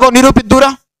 ఎలాగో నిరూపిద్దురా.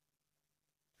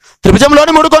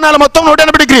 త్రిభుజంలోని 3 కోణాలు మొత్తం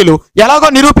 180 డిగ్రీలు ఎలాగో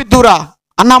నిరూపిద్దురా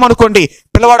అన్నామనుకోండి.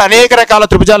 పిల్లవాడు అనేక రకాల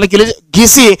త్రిభుజాలను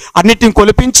గీసి అన్నిటిని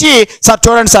కొలిపించి, సార్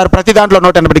చూడండి సార్ ప్రతి దాంట్లో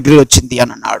 180 డిగ్రీలు వచ్చింది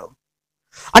అని అన్నాడు.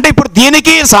 అంటే ఇప్పుడు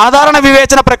దీనికి సాధారణ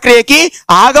వివేచన ప్రక్రియకి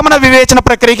ఆగమన వివేచన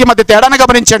ప్రక్రియకి మధ్య తేడాను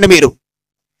గమనించండి మీరు.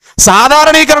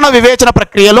 సాధారణీకరణ వివేచన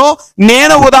ప్రక్రియలో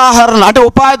నేను ఉదాహరణ అంటే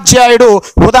ఉపాధ్యాయుడు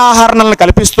ఉదాహరణలను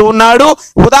కల్పిస్తూ ఉన్నాడు.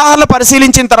 ఉదాహరణలు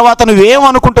పరిశీలించిన తర్వాత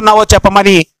నువ్వేమనుకుంటున్నావో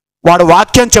చెప్పమని వాడు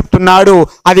వాక్యం చెప్తున్నాడు.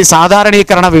 అది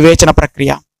సాధారణీకరణ వివేచన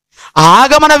ప్రక్రియ.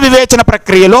 ఆగమన వివేచన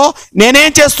ప్రక్రియలో నేనేం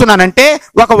చేస్తున్నానంటే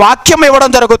ఒక వాక్యం ఇవ్వడం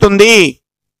జరుగుతుంది,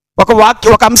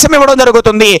 ఒక అంశం ఇవ్వడం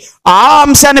జరుగుతుంది. ఆ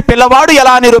అంశాన్ని పిల్లవాడు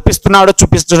ఎలా నిరూపిస్తున్నాడో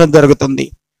చూపించడం జరుగుతుంది.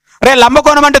 రే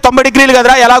లంబకోణం అంటే 90 డిగ్రీలు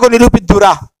కదరా, ఎలాగో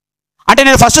నిరూపిద్దురా అంటే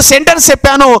నేను ఫస్ట్ సెంటెన్స్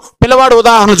చెప్పాను, పిల్లవాడు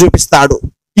ఉదాహరణ చూపిస్తాడు.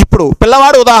 ఇప్పుడు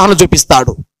పిల్లవాడు ఉదాహరణ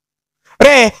చూపిస్తాడు.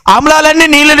 రే ఆమ్లాలన్నీ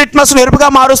నీళ్ళ లిట్మస్ ఎరుపుగా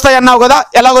మారుస్తాయి అన్నావు కదా,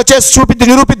 ఎలాగో చేసి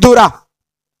నిరూపిద్దురా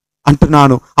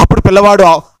అంటున్నాను. అప్పుడు పిల్లవాడు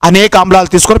అనేక ఆమ్లాలు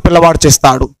తీసుకొని పిల్లవాడు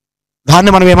చేస్తాడు.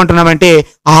 దాన్ని మనం ఏమంటున్నామంటే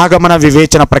ఆగమన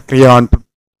వివేచన ప్రక్రియ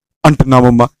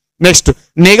అంటున్నామమ్మా. నెక్స్ట్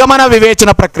నిగమన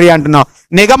వివేచన ప్రక్రియ అంటున్నాం.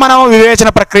 నిగమనము వివేచన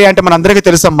ప్రక్రియ అంటే మనందరికీ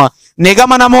తెలుసమ్మా.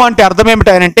 నిగమనము అంటే అర్థం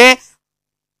ఏమిటంటే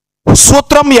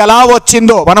సూత్రం ఎలా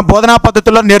వచ్చిందో మనం బోధనా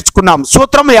పద్ధతుల్లో నేర్చుకున్నాం.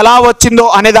 సూత్రం ఎలా వచ్చిందో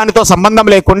అనే దానితో సంబంధం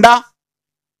లేకుండా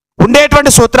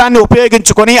ఉండేటువంటి సూత్రాన్ని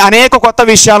ఉపయోగించుకొని అనేక కొత్త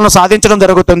విషయాలను సాధించడం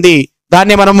జరుగుతుంది.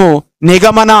 దాన్ని మనము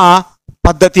నిగమన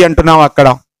పద్ధతి అంటున్నాం.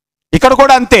 ఇక్కడ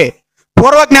కూడా అంతే,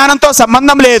 పూర్వ జ్ఞానంతో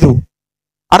సంబంధం లేదు.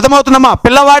 అర్థమవుతుందమ్మా?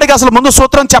 పిల్లవాడికి అసలు ముందు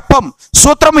సూత్రం చెప్పం,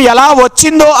 సూత్రం ఎలా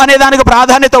వచ్చిందో అనే దానికి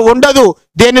ప్రాధాన్యత ఉండదు.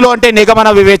 దేనిలో అంటే నిగమన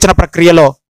వివేచన ప్రక్రియలో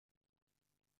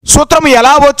సూత్రం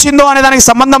ఎలా వచ్చిందో అనే దానికి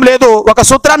సంబంధం లేదు. ఒక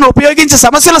సూత్రాన్ని ఉపయోగించి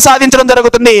సమస్యలు సాధించడం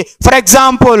జరుగుతుంది. ఫర్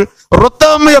ఎగ్జాంపుల్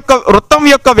వృత్తం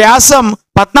యొక్క వ్యాసం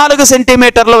 14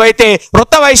 సెంటీమీటర్లు అయితే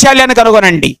వృత్త వైశాల్యాన్ని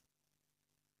కనుగొనండి.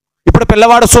 ఇప్పుడు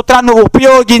పిల్లవాడు సూత్రాన్ని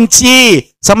ఉపయోగించి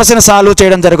సమస్యను సాల్వ్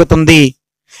చేయడం జరుగుతుంది.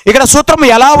 ఇక్కడ సూత్రం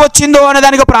ఎలా వచ్చిందో అనే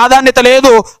దానికి ప్రాధాన్యత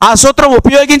లేదు, ఆ సూత్రం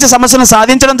ఉపయోగించి సమస్యను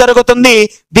సాధించడం జరుగుతుంది.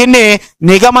 దీన్ని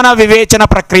నిగమన వివేచన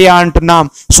ప్రక్రియ అంటున్నాం.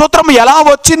 సూత్రం ఎలా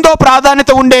వచ్చిందో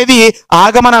ప్రాధాన్యత ఉండేది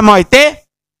ఆగమనం అయితే,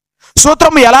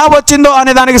 సూత్రం ఎలా వచ్చిందో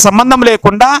అనే దానికి సంబంధం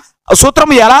లేకుండా,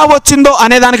 సూత్రం ఎలా వచ్చిందో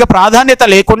అనే దానికి ప్రాధాన్యత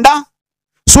లేకుండా,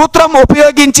 సూత్రం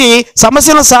ఉపయోగించి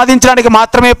సమస్యలను సాధించడానికి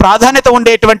మాత్రమే ప్రాధాన్యత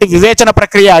ఉండేటువంటి వివేచన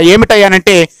ప్రక్రియ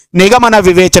ఏమిటయ్యానంటే నిగమన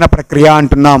వివేచన ప్రక్రియ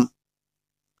అంటున్నాం.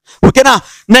 ఓకేనా.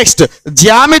 నెక్స్ట్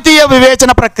జ్యామితీయ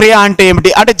వివేచన ప్రక్రియ అంటే ఏమిటి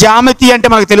అంటే, జ్యామితి అంటే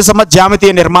మనకు తెలుసమ్మా,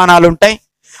 జ్యామితీయ నిర్మాణాలు ఉంటాయి.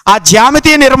 ఆ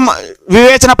జ్యామితీయ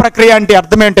వివేచన ప్రక్రియ అంటే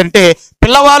అర్థం ఏంటంటే,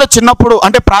 పిల్లవాళ్ళు చిన్నప్పుడు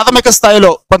అంటే ప్రాథమిక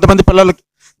స్థాయిలో కొంతమంది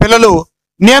పిల్లలు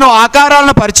నేను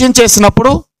ఆకారాలను పరిచయం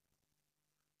చేసినప్పుడు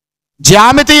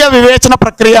జ్యామితీయ వివేచన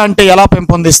ప్రక్రియ అంటే ఎలా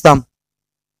పెంపొందిస్తాం,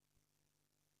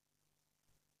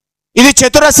 ఇది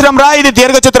చతురస్రం రా, ఇది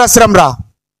దీర్ఘ చతురస్రం రా,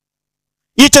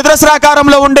 ఈ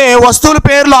చతురస్రాకారంలో ఉండే వస్తువుల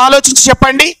పేర్లు ఆలోచించి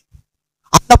చెప్పండి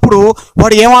అన్నప్పుడు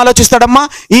వాడు ఏం ఆలోచిస్తాడమ్మా,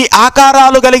 ఈ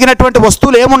ఆకారాలు కలిగినటువంటి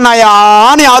వస్తువులు ఏమున్నాయా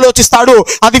అని ఆలోచిస్తాడు.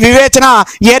 అది వివేచన.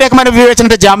 ఏ రకమైన వివేచన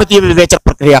అంటే జ్యామితీయ వివేచన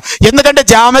ప్రక్రియ. ఎందుకంటే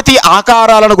జ్యామితి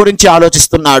ఆకారాలను గురించి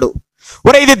ఆలోచిస్తున్నాడు.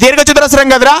 ఒరే ఇది దీర్ఘ చతురస్రం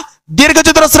కదరా, దీర్ఘ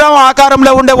చతురస్రం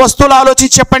ఆకారంలో ఉండే వస్తువులు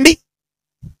ఆలోచించి చెప్పండి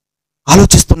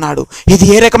ఆలోచిస్తున్నాడు. ఇది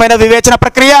ఏ రకమైన వివేచన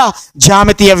ప్రక్రియ,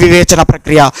 జ్యామితీయ వివేచన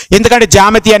ప్రక్రియ. ఎందుకంటే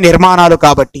జ్యామితీయ నిర్మాణాలు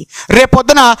కాబట్టి.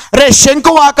 రేపొద్దున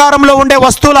శంకు ఆకారంలో ఉండే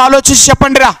వస్తువులు ఆలోచించి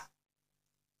చెప్పండి రా,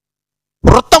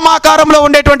 వృత్తం ఆకారంలో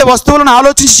ఉండేటువంటి వస్తువులను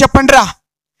ఆలోచించి చెప్పండి రా,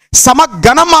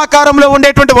 సమగణం ఆకారంలో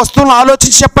ఉండేటువంటి వస్తువులను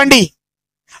ఆలోచించి చెప్పండి,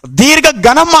 దీర్ఘ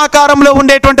గణం ఆకారంలో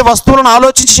ఉండేటువంటి వస్తువులను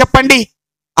ఆలోచించి చెప్పండి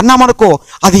అన్నామనుకో,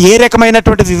 అది ఏ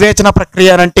రకమైనటువంటి వివేచన ప్రక్రియ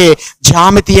అంటే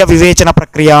జ్యామితీయ వివేచన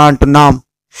ప్రక్రియ అంటున్నాం.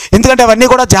 ఎందుకంటే అవన్నీ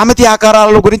కూడా జ్యామితీయ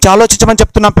ఆకారాల గురించి ఆలోచించమని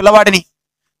చెప్తున్నాం పిల్లవాడిని.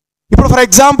 ఇప్పుడు ఫర్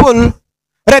ఎగ్జాంపుల్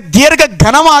దీర్ఘ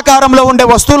ఘనం ఆకారంలో ఉండే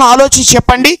వస్తువులను ఆలోచించి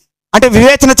చెప్పండి అంటే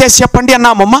వివేచన చేసి చెప్పండి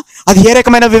అన్నామమ్మ, అది ఏ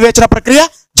రకమైన వివేచన ప్రక్రియ,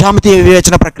 జ్యామితీయ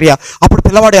వివేచన ప్రక్రియ. అప్పుడు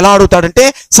పిల్లవాడు ఎలా అడుగుతాడంటే,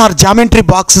 సార్ జామెట్రీ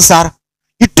బాక్స్ సార్,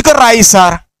 ఇటుక రాయి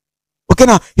సార్,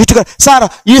 ఓకేనా, ఇటుక సార్,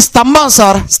 ఈ స్తంభం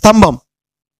సార్, స్తంభం.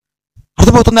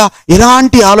 అర్థమవుతుందా?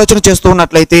 ఇలాంటి ఆలోచన చేస్తూ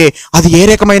ఉన్నట్లయితే అది ఏ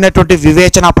రకమైనటువంటి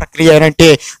వివేచన ప్రక్రియ అంటే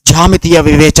జ్యామితీయ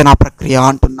వివేచన ప్రక్రియ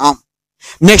అంటున్నాం.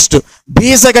 నెక్స్ట్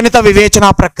బీజగణిత వివేచన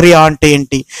ప్రక్రియ అంటే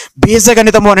ఏంటి?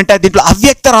 బీజగణితము అంటే దీంట్లో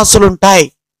అవ్యక్త రాశులు ఉంటాయి,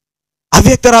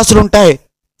 అవ్యక్త రాశులు ఉంటాయి.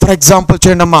 ఫర్ ఎగ్జాంపుల్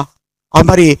చూడండి అమ్మా,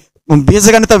 మరి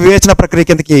బీజగణిత వివేచన ప్రక్రియ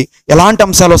కిందకి ఎలాంటి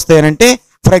అంశాలు వస్తాయనంటే,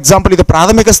 ఫర్ ఎగ్జాంపుల్ ఇది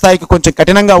ప్రాథమిక స్థాయికి కొంచెం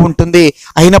కఠినంగా ఉంటుంది,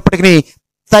 అయినప్పటికీ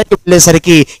స్థాయికి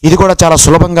వెళ్ళేసరికి ఇది కూడా చాలా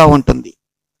సులభంగా ఉంటుంది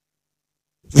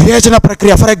వివేచన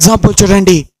ప్రక్రియ. ఫర్ ఎగ్జాంపుల్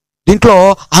చూడండి, దీంట్లో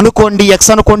అనుకోండి,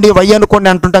 ఎక్స్ అనుకోండి, వై అనుకోండి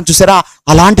అంటుంటాను చూసారా,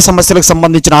 అలాంటి సమస్యలకు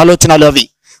సంబంధించిన ఆలోచనలు అవి.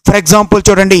 ఫర్ ఎగ్జాంపుల్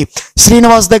చూడండి,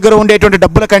 శ్రీనివాస్ దగ్గర ఉండేటువంటి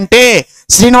డబ్బుల కంటే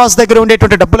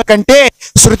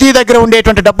శృతి దగ్గర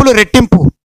ఉండేటువంటి డబ్బులు రెట్టింపు,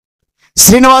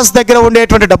 శ్రీనివాస్ దగ్గర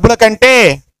ఉండేటువంటి డబ్బుల కంటే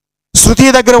శృతి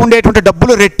దగ్గర ఉండేటువంటి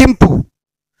డబ్బులు రెట్టింపు,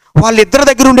 వాళ్ళిద్దరి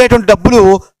దగ్గర ఉండేటువంటి డబ్బులు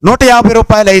 150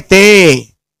 రూపాయలు అయితే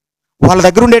వాళ్ళ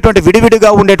దగ్గర ఉండేటువంటి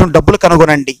విడివిడిగా ఉండేటువంటి డబ్బులు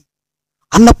కనుగొనండి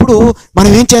అన్నప్పుడు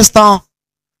మనం ఏం చేస్తాం,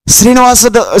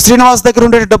 శ్రీనివాస్ దగ్గర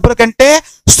ఉండే డబ్బుల కంటే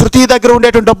శృతి దగ్గర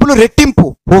ఉండేటువంటి డబ్బులు రెట్టింపు.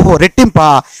 ఓహో రెట్టింపా,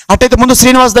 అట్టయితే ముందు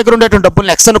శ్రీనివాస్ దగ్గర ఉండేటువంటి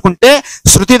డబ్బులను ఎక్స్ అనుకుంటే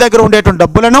శృతి దగ్గర ఉండేటువంటి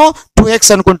డబ్బులను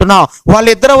 2x అనుకుంటున్నాం.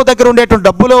 వాళ్ళిద్దరు దగ్గర ఉండేటువంటి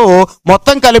డబ్బులు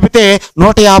మొత్తం కలిపితే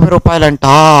 150 రూపాయలంట.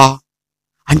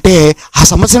 అంటే ఆ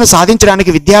సమస్యను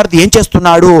సాధించడానికి విద్యార్థి ఏం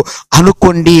చేస్తున్నాడు,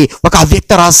 అనుకోండి ఒక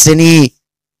అవ్యక్త రాశిని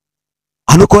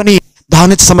అనుకొని దాని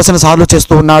నుంచి సమస్యను సాల్వ్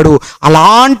చేస్తూ ఉన్నాడు.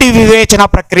 అలాంటి వివేచన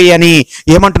ప్రక్రియని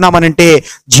ఏమంటున్నామనంటే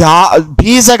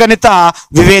బీజగణిత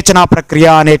వివేచన ప్రక్రియ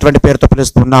అనేటువంటి పేరుతో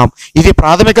పిలుస్తున్నాం. ఇది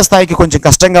ప్రాథమిక స్థాయికి కొంచెం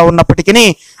కష్టంగా ఉన్నప్పటికీ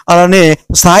అలానే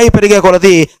స్థాయి పెరిగే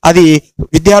కొలది అది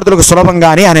విద్యార్థులకు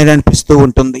సులభంగానే అనేది అనిపిస్తూ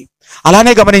ఉంటుంది.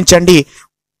 అలానే గమనించండి,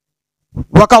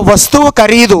 ఒక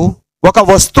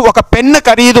పెన్ను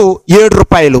ఖరీదు 7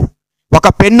 రూపాయలు, ఒక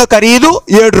పెన్ను ఖరీదు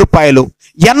 7 రూపాయలు.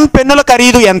 ఎన్ పెన్నుల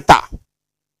ఖరీదు ఎంత?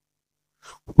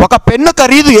 ఒక పెన్ను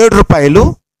ఖరీదు 7 రూపాయలు,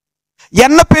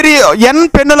 ఎన్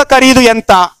పెన్నుల ఖరీదు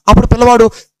ఎంత? అప్పుడు పిల్లవాడు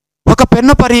ఒక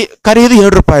పెన్ను ఖరీదు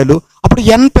 7 రూపాయలు, అప్పుడు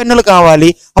ఎన్ పెన్నులు కావాలి,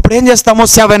 అప్పుడు ఏం చేస్తాము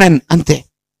 7n అంతే.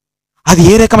 అది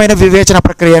ఏ రకమైన వివేచన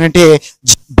ప్రక్రియ అంటే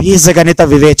బీజగణిత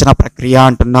వివేచన ప్రక్రియ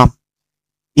అంటున్నాం.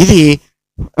 ఇది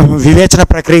వివేచన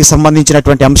ప్రక్రియకు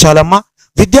సంబంధించినటువంటి అంశాలమ్మా.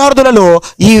 విద్యార్థులలో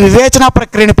ఈ వివేచన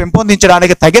ప్రక్రియను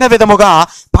పెంపొందించడానికి తగిన విధముగా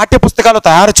పాఠ్యపుస్తకాలు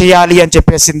తయారు చేయాలి అని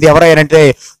చెప్పేసింది ఎవరైనంటే,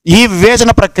 ఈ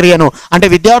వివేచన ప్రక్రియను అంటే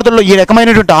విద్యార్థుల్లో ఈ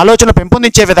రకమైనటువంటి ఆలోచన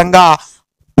పెంపొందించే విధంగా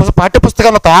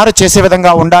పాఠ్యపుస్తకాలను తయారు చేసే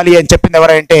విధంగా ఉండాలి అని చెప్పింది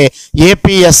ఎవరంటే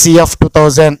ఏపీఎస్సిఎఫ్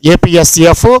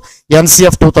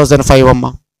ఎన్సిఎఫ్ 2005 అమ్మ.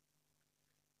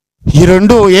 ఈ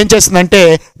రెండు ఏం చేసిందంటే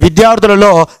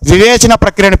విద్యార్థులలో వివేచన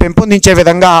ప్రక్రియను పెంపొందించే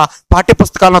విధంగా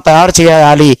పాఠ్యపుస్తకాలను తయారు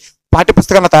చేయాలి,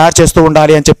 పాఠ్యపుస్తకాలను తయారు చేస్తూ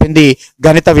ఉండాలి అని చెప్పింది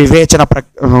గణిత వివేచన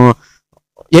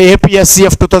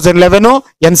ఏపీఎస్సిఎఫ్ 2011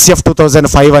 ఎన్సిఎఫ్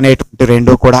 2005 అనేటువంటి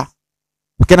రెండు కూడా.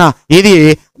 ఓకేనా? ఇది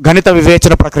గణిత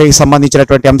వివేచన ప్రక్రియకి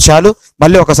సంబంధించినటువంటి అంశాలు.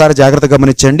 మళ్ళీ ఒకసారి జాగ్రత్తగా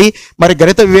గమనించండి. మరి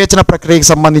గణిత వివేచన ప్రక్రియకి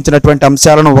సంబంధించినటువంటి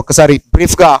అంశాలను ఒకసారి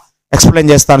బ్రీఫ్గా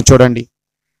ఎక్స్ప్లెయిన్ చేస్తాను చూడండి.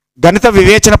 గణిత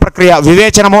వివేచన ప్రక్రియ,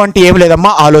 వివేచనము అంటే ఏమి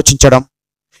లేదమ్మా, ఆలోచించడం.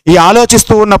 ఈ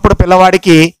ఆలోచిస్తూ ఉన్నప్పుడు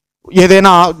పిల్లవాడికి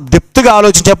ఏదైనా డెప్త్గా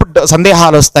ఆలోచించేప్పుడు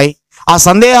సందేహాలు వస్తాయి. ఆ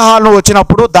సందేహాలు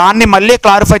వచ్చినప్పుడు దాన్ని మళ్ళీ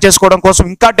క్లారిఫై చేసుకోవడం కోసం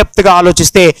ఇంకా డెప్త్గా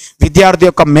ఆలోచిస్తే విద్యార్థి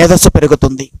యొక్క మేధస్సు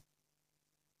పెరుగుతుంది.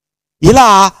 ఇలా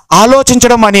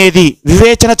ఆలోచించడం అనేది,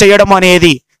 వివేచన చేయడం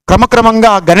అనేది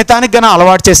క్రమక్రమంగా గణితానికి గన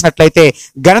అలవాటు చేసినట్లయితే,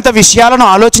 గణిత విషయాలను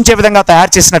ఆలోచించే విధంగా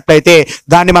తయారు చేసినట్లయితే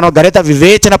దాన్ని మనం గణిత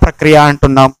వివేచన ప్రక్రియ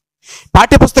అంటున్నాం.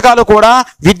 పాఠ్యపుస్తకాలు కూడా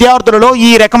విద్యార్థులలో ఈ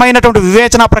రకమైనటువంటి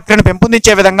వివేచన ప్రక్రియను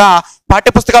పెంపొందించే విధంగా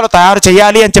పాఠ్యపుస్తకాలు తయారు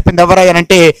చేయాలి అని చెప్పింది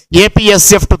ఎవరయ్యానంటే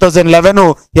ఏపీఎస్ఎఫ్ 2011,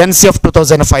 ఎన్సిఎఫ్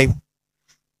 2005.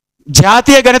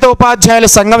 జాతీయ గణిత ఉపాధ్యాయుల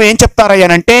సంఘం ఏం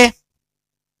చెప్తారయ్యానంటే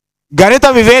గణిత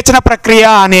వివేచన ప్రక్రియ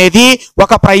అనేది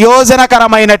ఒక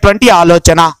ప్రయోజనకరమైనటువంటి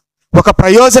ఆలోచన.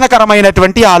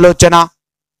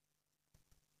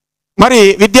 మరి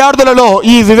విద్యార్థులలో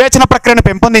ఈ వివేచన ప్రక్రియను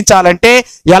పెంపొందించాలంటే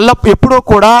ఎప్పుడూ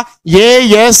కూడా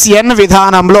ఏఎస్ఎన్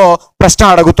విధానంలో ప్రశ్న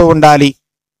అడుగుతూ ఉండాలి.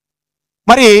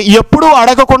 మరి ఎప్పుడూ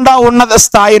అడగకుండా ఉన్న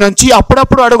స్థాయి నుంచి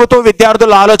అప్పుడప్పుడు అడుగుతూ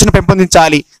విద్యార్థుల ఆలోచన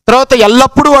పెంపొందించాలి. తర్వాత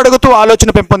ఎల్లప్పుడూ అడుగుతూ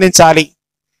ఆలోచన పెంపొందించాలి.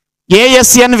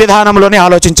 ఏఎస్ఎన్ విధానంలోనే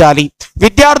ఆలోచించాలి.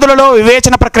 విద్యార్థులలో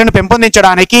వివేచన ప్రక్రియను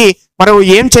పెంపొందించడానికి మనం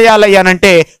ఏం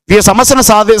చేయాలయ్యానంటే సమస్యను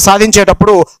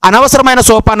సాధించేటప్పుడు అనవసరమైన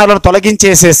సోపానాలను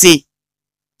తొలగించేసేసి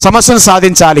సమస్యను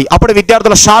సాధించాలి. అప్పుడు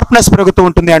విద్యార్థుల షార్ప్నెస్ పెరుగుతూ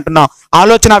ఉంటుంది అంటున్నాం.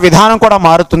 ఆలోచన విధానం కూడా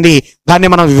మారుతుంది. దాన్ని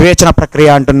మనం వివేచన ప్రక్రియ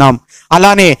అంటున్నాం.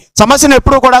 అలానే సమస్యను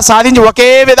ఎప్పుడూ కూడా ఒకే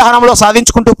విధానంలో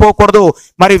సాధించుకుంటూ పోకూడదు.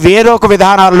 మరి వేరొక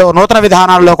విధానాల్లో, నూతన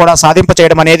విధానాల్లో కూడా సాధింప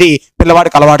చేయడం అనేది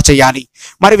పిల్లవాడికి అలవాటు చేయాలి.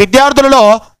 మరి విద్యార్థులలో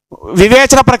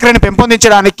వివేచన ప్రక్రియను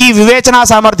పెంపొందించడానికి, వివేచన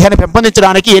సామర్థ్యాన్ని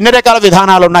పెంపొందించడానికి ఎన్ని రకాల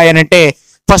విధానాలు ఉన్నాయనంటే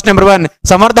ఫస్ట్ నెంబర్ 1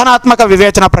 సమర్థనాత్మక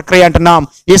వివేచన ప్రక్రియ అంటున్నాం.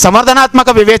 ఈ సమర్థనాత్మక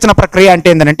వివేచన ప్రక్రియ అంటే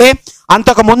ఏంటంటే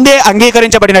అంతకు ముందే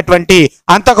అంగీకరించబడినటువంటి,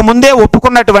 అంతకు ముందే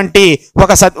ఒప్పుకున్నటువంటి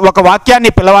ఒక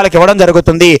వాక్యాన్ని పిల్లవాళ్ళకి ఇవ్వడం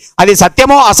జరుగుతుంది. అది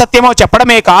సత్యమో అసత్యమో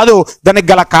చెప్పడమే కాదు, దానికి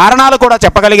గల కారణాలు కూడా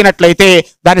చెప్పగలిగినట్లయితే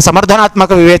దాని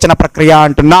సమర్థనాత్మక వివేచన ప్రక్రియ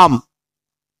అంటున్నాం.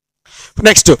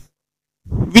 నెక్స్ట్,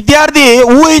 విద్యార్థి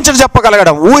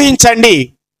చెప్పగలగడం.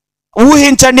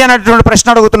 ఊహించండి అన్నటువంటి ప్రశ్న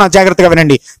అడుగుతున్నా, జాగ్రత్తగా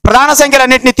వినండి. ప్రధాన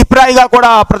సంఖ్యలన్నింటినీ తిప్పిరాయిగా కూడా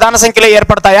ప్రధాన సంఖ్యలే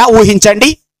ఏర్పడతాయా? ఊహించండి.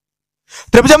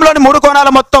 త్రిభుజంలోని 3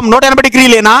 కోణాలు మొత్తం 180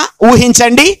 డిగ్రీలేనా?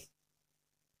 ఊహించండి.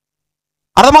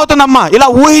 అర్థమవుతుందమ్మా? ఇలా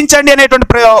ఊహించండి అనేటువంటి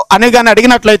అని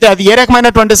అడిగినట్లయితే అది ఏ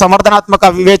రకమైనటువంటి సమర్థనాత్మక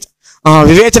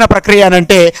వివేచన ప్రక్రియ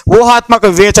అనంటే ఊహాత్మక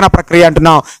వివేచన ప్రక్రియ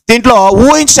అంటున్నాం. దీంట్లో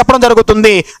ఊహించి చెప్పడం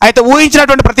జరుగుతుంది. అయితే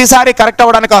ఊహించినటువంటి ప్రతిసారి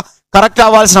కరెక్ట్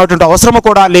అవ్వాల్సినటువంటి అవసరము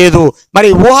కూడా లేదు. మరి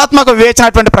ఊహాత్మక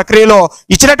వివేచన ప్రక్రియలో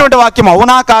ఇచ్చినటువంటి వాక్యం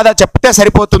అవునా కాదా చెప్తే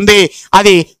సరిపోతుంది.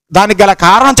 అది దానికి గల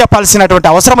కారణం చెప్పాల్సినటువంటి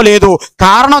అవసరం లేదు.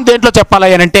 కారణం దేంట్లో చెప్పాలి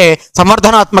అని అంటే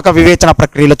సమర్థనాత్మక వివేచన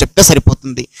ప్రక్రియలో చెప్తే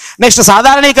సరిపోతుంది. నెక్స్ట్,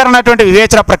 సాధారణీకరణ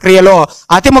వివేచన ప్రక్రియలో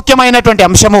అతి ముఖ్యమైనటువంటి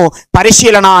అంశము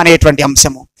పరిశీలన అనేటువంటి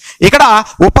అంశము. ఇక్కడ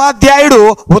ఉపాధ్యాయుడు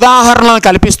ఉదాహరణలను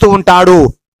కల్పిస్తూ ఉంటాడు.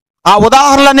 ఆ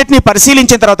ఉదాహరణలన్నింటినీ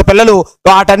పరిశీలించిన తర్వాత పిల్లలు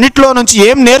వాటన్నిటిలో నుంచి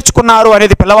ఏం నేర్చుకున్నారు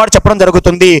అనేది పిల్లవాడు చెప్పడం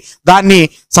జరుగుతుంది. దాన్ని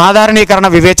సాధారణీకరణ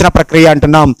వివేచన ప్రక్రియ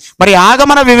అంటున్నాం. మరి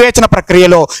ఆగమన వివేచన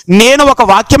ప్రక్రియలో నేను ఒక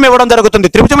వాక్యం ఇవ్వడం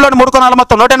జరుగుతుంది. త్రిభుజంలోని 3 కోణాలు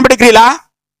మొత్తం 180 డిగ్రీలా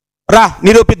రా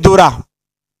నిరూపిద్దురా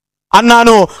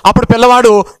అన్నాను. అప్పుడు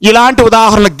పిల్లవాడు ఇలాంటి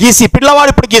ఉదాహరణలు గీసి, పిల్లవాడు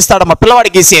ఇప్పుడు గీస్తాడమ్మా, పిల్లవాడు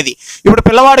గీసేది. ఇప్పుడు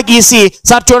పిల్లవాడు గీసి,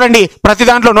 సార్ చూడండి ప్రతి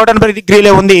దాంట్లో 180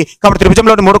 డిగ్రీలే ఉంది కాబట్టి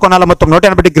త్రిభుజంలోని 3 కోణాల మొత్తం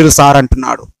 180 డిగ్రీలు సార్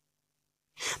అంటున్నాడు.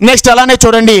 నెక్స్ట్, అలానే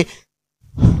చూడండి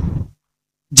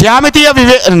జ్యామితీయ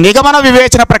నిగమన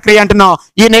వివేచన ప్రక్రియ అంటున్నాం.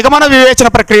 ఈ నిగమన వివేచన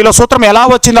ప్రక్రియలో సూత్రం ఎలా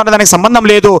వచ్చిందో అన్న దానికి సంబంధం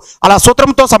లేదు. అలా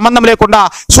సూత్రంతో సంబంధం లేకుండా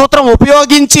సూత్రం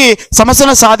ఉపయోగించి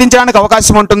సమస్యను సాధించడానికి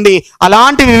అవకాశం ఉంటుంది.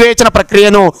 అలాంటి వివేచన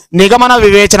ప్రక్రియను నిగమన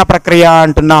వివేచన ప్రక్రియ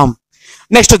అంటున్నాం.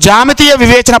 నెక్స్ట్, జామితీయ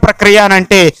వివేచన ప్రక్రియ అని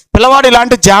అంటే పిల్లవాడు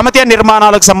ఇలాంటి జామితీయ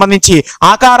నిర్మాణాలకు సంబంధించి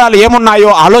ఆకారాలు ఏమున్నాయో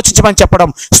ఆలోచించమని చెప్పడం.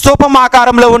 స్తూపం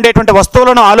ఆకారంలో ఉండేటువంటి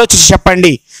వస్తువులను ఆలోచించి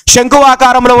చెప్పండి, శంకు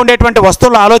ఆకారంలో ఉండేటువంటి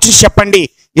వస్తువులను ఆలోచించి చెప్పండి.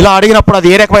 ఇలా అడిగినప్పుడు అది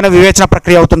ఏ రకమైన వివేచన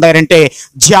ప్రక్రియ అవుతుంది అంటే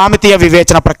జ్యామితీయ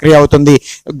వివేచన ప్రక్రియ అవుతుంది.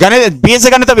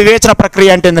 బీజగణిత వివేచన ప్రక్రియ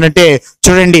అంటే ఏంటంటే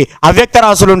చూడండి, అవ్యక్త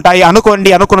రాశులు ఉంటాయి,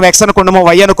 అనుకున్నాము ఎక్స్ అనుకున్నామో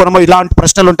వై అనుకున్నామో ఇలాంటి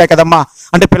ప్రశ్నలు ఉంటాయి కదమ్మా.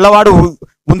 అంటే పిల్లవాడు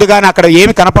ముందుగానే అక్కడ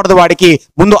ఏమి కనపడదు వాడికి,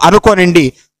 ముందు అనుకోనండి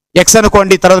ఎక్స్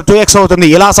అనుకోండి తర్వాత 2x అవుతుంది.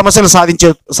 ఇలా సమస్యలు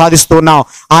సాధిస్తూ ఉన్నాం.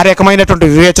 ఆ రకమైనటువంటి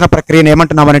వివేచన ప్రక్రియను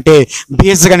ఏమంటున్నామనంటే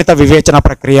బీజగణిత వివేచన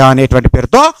ప్రక్రియ అనేటువంటి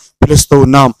పేరుతో పిలుస్తూ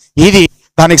ఉన్నాం. ఇది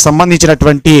దానికి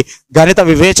సంబంధించినటువంటి గణిత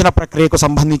వివేచన ప్రక్రియకు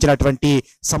సంబంధించినటువంటి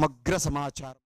సమగ్ర సమాచారం.